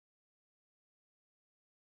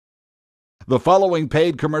The following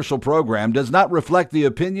paid commercial program does not reflect the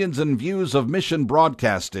opinions and views of Mission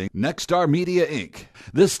Broadcasting, Nexstar Media, Inc.,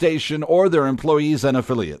 this station, or their employees and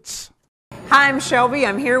affiliates. Hi, I'm Shelby.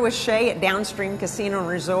 I'm here with Shay at Downstream Casino and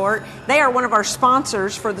Resort. They are one of our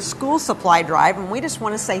sponsors for the school supply drive, and we just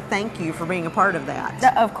want to say thank you for being a part of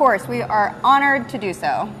that. Of course, we are honored to do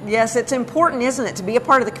so. Yes, it's important, isn't it, to be a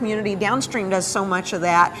part of the community. Downstream does so much of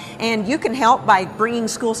that, and you can help by bringing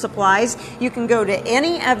school supplies. You can go to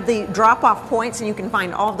any of the drop-off points, and you can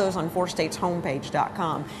find all of those on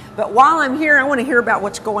 4stateshomepage.com. But while I'm here, I want to hear about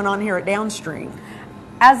what's going on here at Downstream.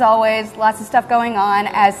 As always, lots of stuff going on.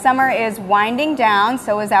 As summer is winding down,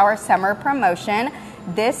 so is our summer promotion.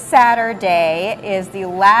 This Saturday is the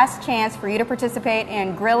last chance for you to participate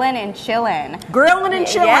in Grillin' and Chillin'. Grillin' and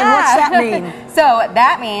Chillin', yeah. What's that mean? So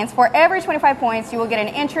that means for every 25 points, you will get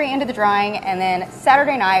an entry into the drawing, and then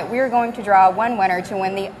Saturday night, we are going to draw one winner to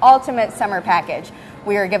win the ultimate summer package.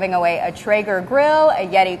 We are giving away a Traeger grill, a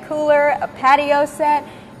Yeti cooler, a patio set,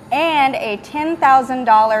 and a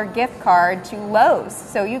 $10,000 gift card to Lowe's.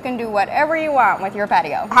 So you can do whatever you want with your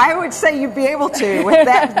patio. I would say you'd be able to with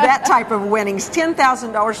that type of winnings.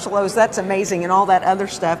 $10,000 to Lowe's, that's amazing, and all that other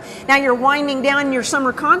stuff. Now you're winding down your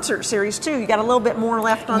summer concert series too. You got a little bit more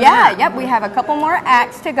left on that. Yeah, yep, we have a couple more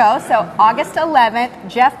acts to go. So August 11th,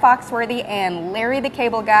 Jeff Foxworthy and Larry the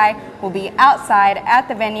Cable Guy will be outside at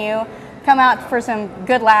the venue. Come out for some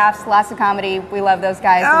good laughs, lots of comedy. We love those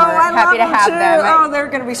guys, and we're happy to have them. Oh, they're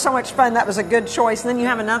going to be so much fun. That was a good choice. And then you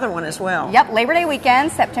have another one as well. Yep, Labor Day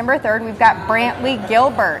weekend, September 3rd, we've got Brantley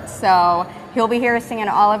Gilbert. So he'll be here singing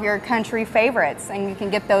all of your country favorites. And you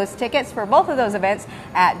can get those tickets for both of those events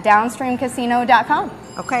at downstreamcasino.com.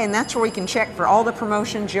 Okay, and that's where we can check for all the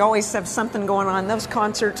promotions. You always have something going on. Those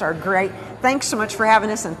concerts are great. Thanks so much for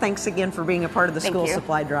having us, and thanks again for being a part of the school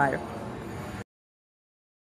supply drive.